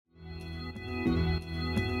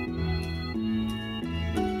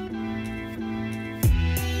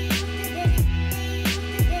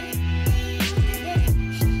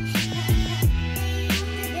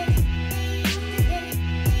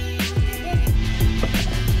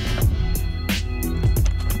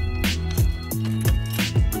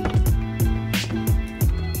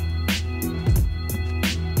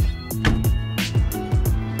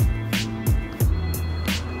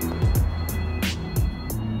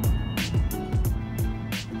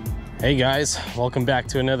Hey guys, welcome back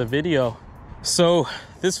to another video. So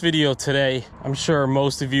this video today, I'm sure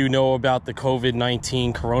most of you know about the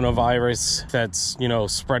COVID-19 coronavirus that's,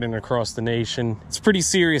 spreading across the nation. It's pretty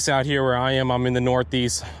serious out here where I am. I'm in the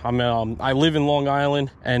Northeast. I live in Long Island,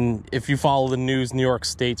 and if you follow the news, New York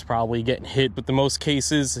State's probably getting hit. But the most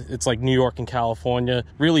cases, it's like New York and California,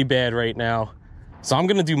 really bad right now. So I'm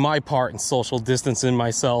gonna do my part in social distancing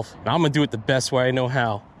myself, and I'm gonna do it the best way I know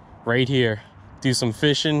how, right here. Do some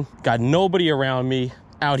fishing. Got nobody around me.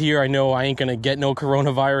 Out here, I know I ain't gonna get no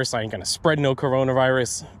coronavirus. I ain't gonna spread no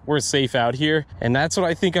coronavirus. We're safe out here. And that's what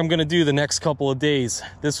I think I'm gonna do the next couple of days.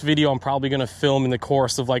 This video I'm probably gonna film in the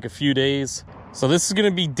course of like a few days. So this is gonna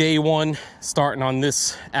be day one, starting on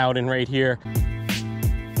this outing right here.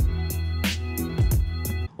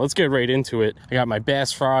 Let's get right into it. I got my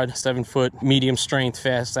bass rod, 7-foot, medium strength,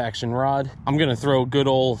 fast action rod. I'm gonna throw a good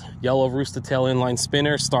old yellow rooster tail inline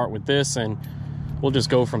spinner, start with this, and we'll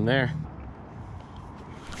just go from there.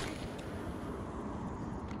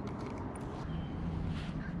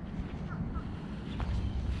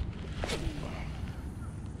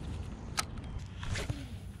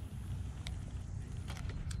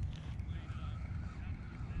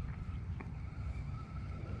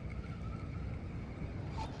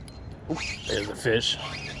 Ooh, there's a fish.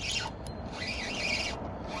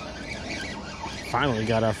 Finally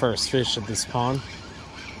got our first fish at this pond.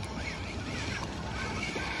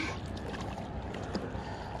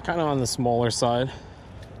 Kind of on the smaller side.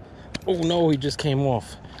 Oh no, he just came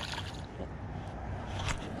off.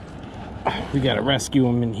 We gotta rescue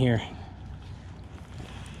him in here.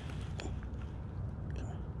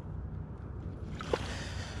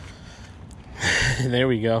 There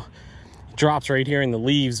we go. He drops right here in the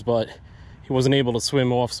leaves, but he wasn't able to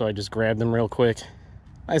swim off, so I just grabbed him real quick.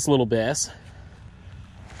 Nice little bass.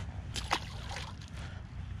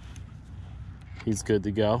 He's good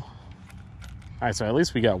to go. All right, so at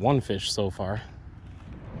least we got one fish so far.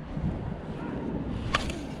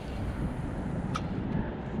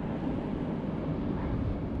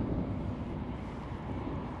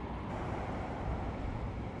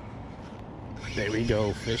 There we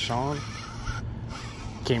go, fish on.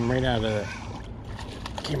 Came right out of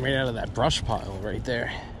that brush pile right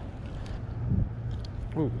there.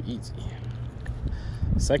 Ooh, easy.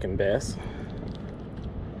 Second bass.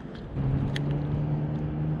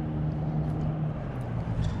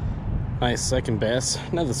 Nice second bass.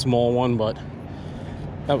 Another small one, but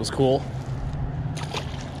that was cool.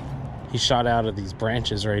 He shot out of these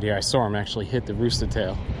branches right here. I saw him actually hit the rooster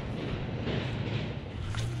tail.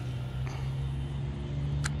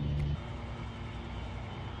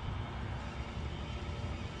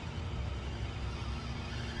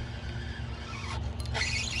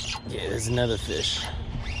 Yeah, there's another fish.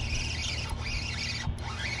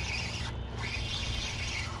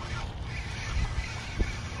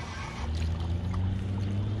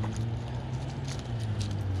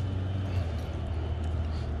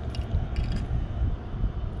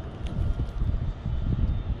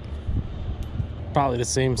 Probably the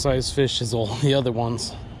same size fish as all the other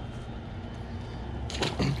ones.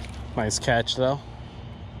 Nice catch though.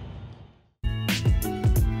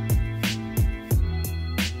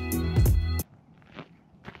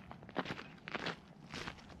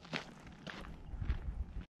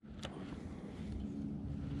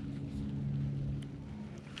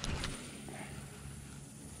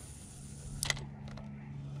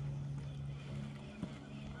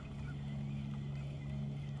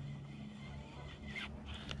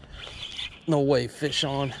 No way, fish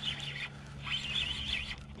on.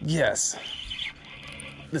 Yes.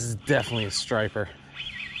 This is definitely a striper.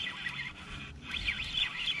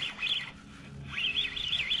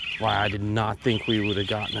 Wow, I did not think we would have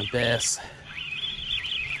gotten a bass.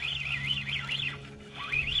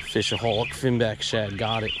 Fishaholic finback shad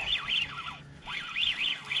got it.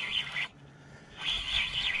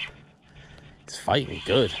 He's fighting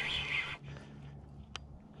good.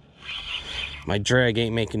 My drag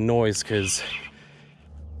ain't making noise because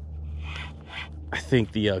I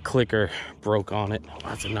think the clicker broke on it. Oh,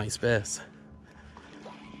 that's a nice bass.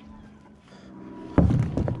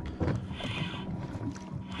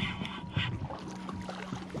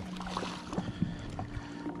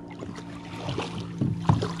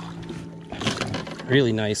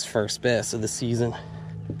 Really nice first bass of the season.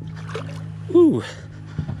 Ooh,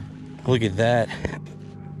 look at that.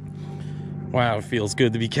 Wow, it feels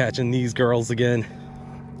good to be catching these girls again.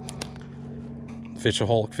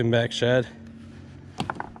 Fishaholic finback shad.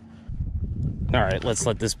 All right, let's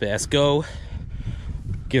let this bass go.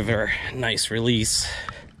 Give her a nice release.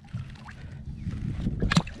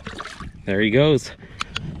 There he goes.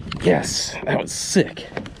 Yes, that was sick.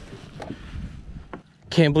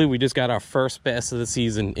 Can't believe we just got our first bass of the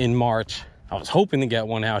season in March. I was hoping to get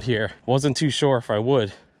one out here. Wasn't too sure if I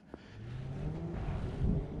would.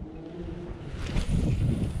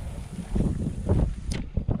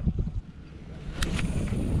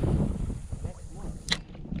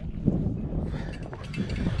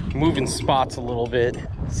 Moving spots a little bit.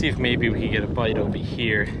 See if maybe we can get a bite over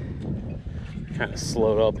here. Kind of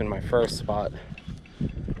slowed up in my first spot.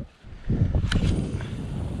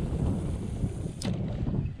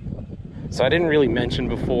 So I didn't really mention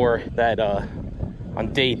before that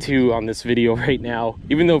on day 2 on this video right now,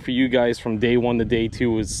 even though for you guys from day 1 to day 2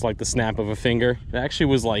 was like the snap of a finger, it actually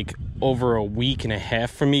was like over a week and a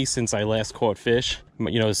half for me since I last caught fish,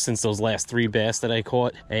 you know, since those last 3 bass that I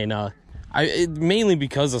caught. And mainly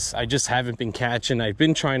because I just haven't been catching. I've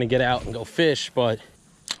been trying to get out and go fish, but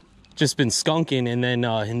just been skunking. And then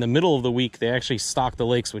in the middle of the week, they actually stocked the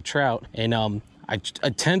lakes with trout. And I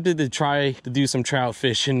attempted to try to do some trout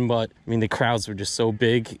fishing, but I mean, the crowds were just so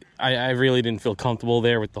big. I really didn't feel comfortable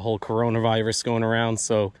there with the whole coronavirus going around.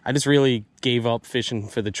 So I just really gave up fishing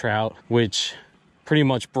for the trout, which pretty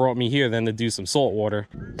much brought me here then to do some saltwater,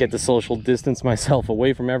 get the social distance myself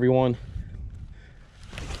away from everyone.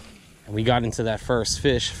 And we got into that first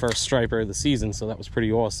fish, first striper of the season. So that was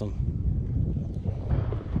pretty awesome.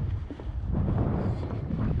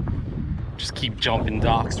 Just keep jumping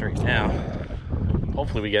docks right now.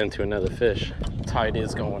 Hopefully we get into another fish. Tide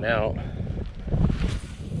is going out.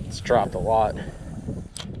 It's dropped a lot.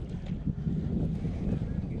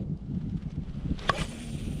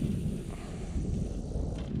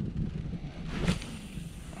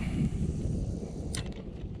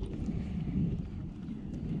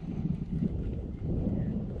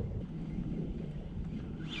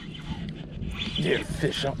 Yeah,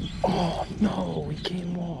 fish up. Oh no, he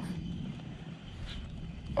came off.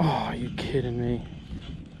 Oh, are you kidding me?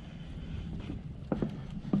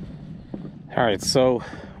 All right, so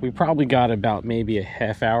we probably got about maybe a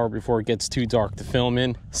half hour before it gets too dark to film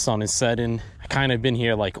in. Sun is setting. I kind of been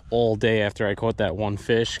here like all day after I caught that one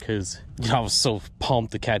fish because I was so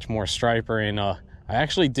pumped to catch more striper. And I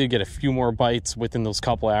actually did get a few more bites within those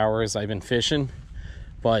couple hours I've been fishing,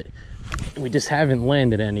 but we just haven't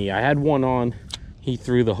landed any. I had one on. He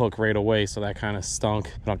threw the hook right away, so that kind of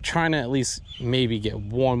stunk. But I'm trying to at least maybe get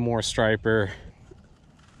one more striper.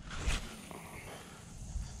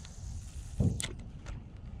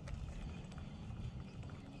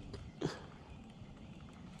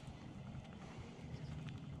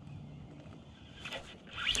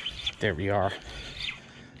 There we are.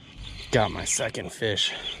 Got my second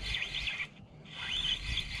fish.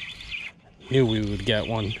 Knew we would get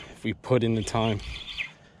one if we put in the time.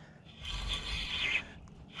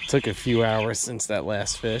 Took a few hours since that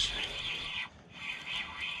last fish.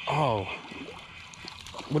 Oh,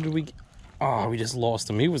 what did we? Oh, we just lost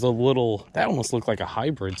him. He was a little, that almost looked like a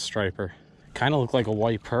hybrid striper. Kind of looked like a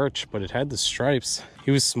white perch, but it had the stripes.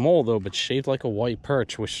 He was small though, but shaped like a white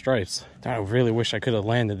perch with stripes. I really wish I could have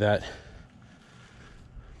landed that.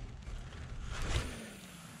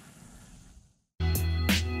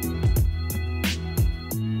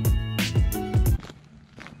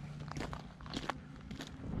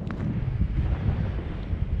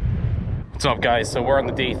 What's up, guys? So we're on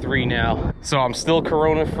the day 3 now. So I'm still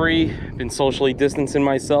corona free, been socially distancing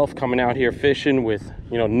myself, coming out here fishing with,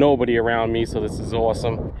 you know, nobody around me, so this is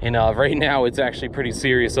awesome. And right now it's actually pretty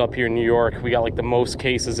serious up here in New York. We got like the most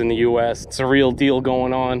cases in the US. It's a real deal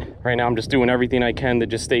going on. Right now I'm just doing everything I can to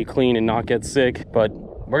just stay clean and not get sick. But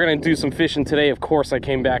we're gonna do some fishing today. Of course, I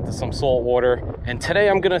came back to some saltwater. And today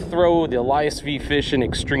I'm gonna throw the Elias V Fishing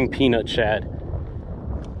Extreme Peanut Shad.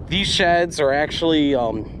 These shads are actually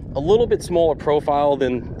a little bit smaller profile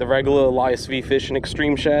than the regular Elias V Fishing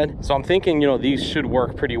Extreme Shad. So I'm thinking, you know, these should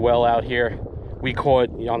work pretty well out here. We caught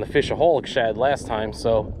on the Fishaholic shad last time,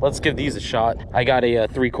 so let's give these a shot. I got a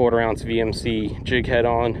 3/4 ounce VMC jig head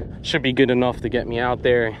on. Should be good enough to get me out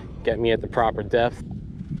there, get me at the proper depth.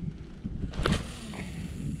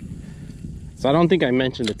 So I don't think I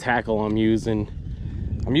mentioned the tackle I'm using.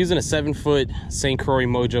 I'm using a 7-foot St. Croix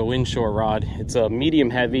Mojo inshore rod. It's a medium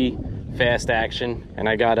heavy, fast action, and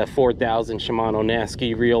I got a 4000 Shimano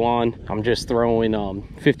Nasky reel on. I'm just throwing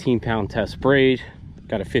 15-pound test braid,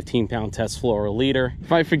 got a 15-pound test fluoro leader.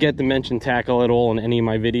 If I forget to mention tackle at all in any of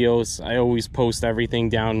my videos, I always post everything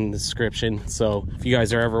down in the description. So if you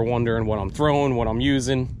guys are ever wondering what I'm throwing, what I'm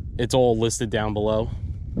using, it's all listed down below.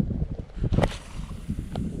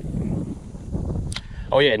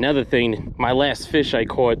 Oh yeah, another thing, my last fish I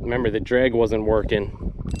caught, remember the drag wasn't working.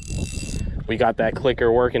 we got that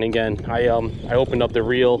clicker working again. I opened up the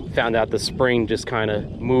reel, found out the spring just kind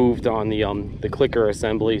of moved on the clicker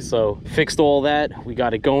assembly, so fixed all that. We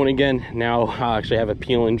got it going again. Now I actually have a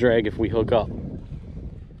peel and drag if we hook up.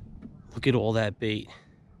 Look at all that bait.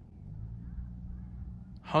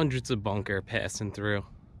 Hundreds of bunker passing through.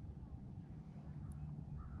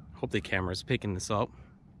 Hope the camera's picking this up.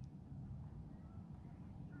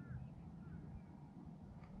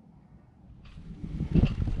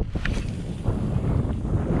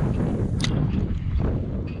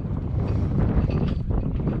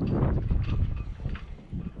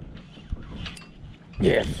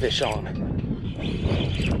 Yeah, fish on.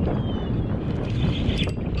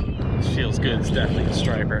 This feels good. It's definitely a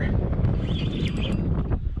striper.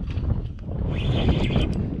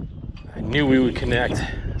 I knew we would connect,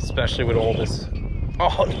 especially with all this.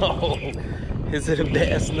 Oh no! Is it a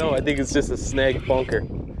bass? No, I think it's just a snag bunker.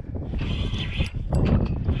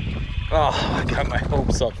 Oh, I got my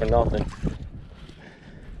hopes up for nothing.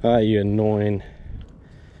 Ah, you annoying.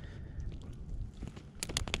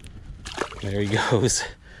 There he goes.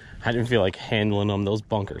 I didn't feel like handling them. Those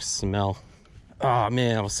bunkers smell. Oh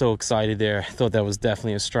man, I was so excited there. I thought that was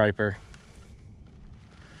definitely a striper.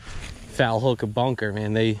 Foul hook a bunker,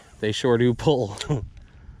 man. They sure do pull.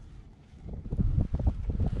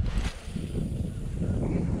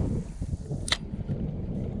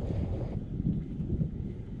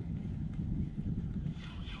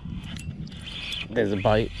 There's a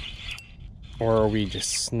bite. Or are we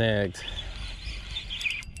just snagged?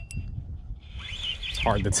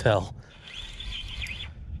 Hard to tell.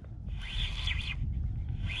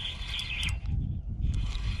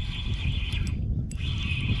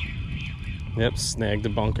 Yep, snagged the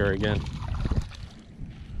bunker again.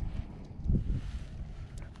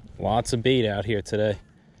 Lots of bait out here today.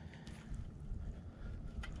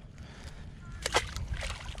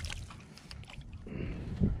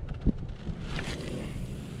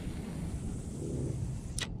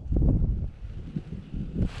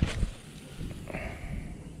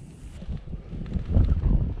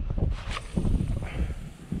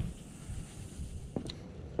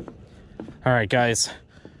 All right, guys.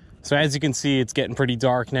 So as you can see, it's getting pretty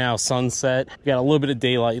dark now, sunset. We got a little bit of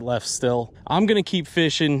daylight left still. I'm gonna keep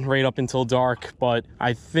fishing right up until dark, but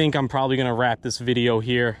I think I'm probably gonna wrap this video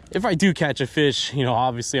here. If I do catch a fish, you know,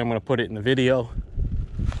 obviously I'm gonna put it in the video.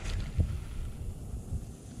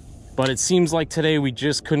 But it seems like today we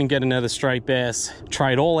just couldn't get another striped bass.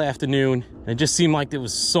 Tried all afternoon. It just seemed like there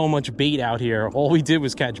was so much bait out here. All we did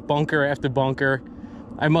was catch bunker after bunker.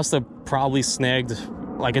 I must have probably snagged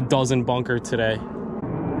like a dozen bunker today.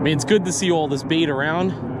 I mean, it's good to see all this bait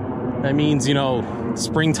around. That means, you know,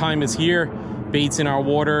 springtime is here. Bait's in our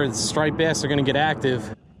water. The striped bass are gonna get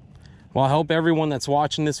active. Well, I hope everyone that's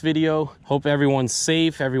watching this video, hope everyone's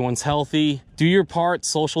safe, everyone's healthy. Do your part,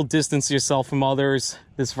 social distance yourself from others.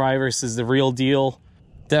 This virus is the real deal.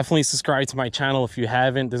 Definitely subscribe to my channel if you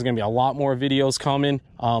haven't. There's gonna be a lot more videos coming.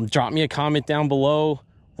 Drop me a comment down below.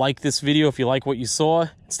 Like this video if you like what you saw.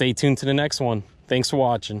 Stay tuned to the next one. Thanks for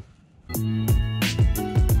watching.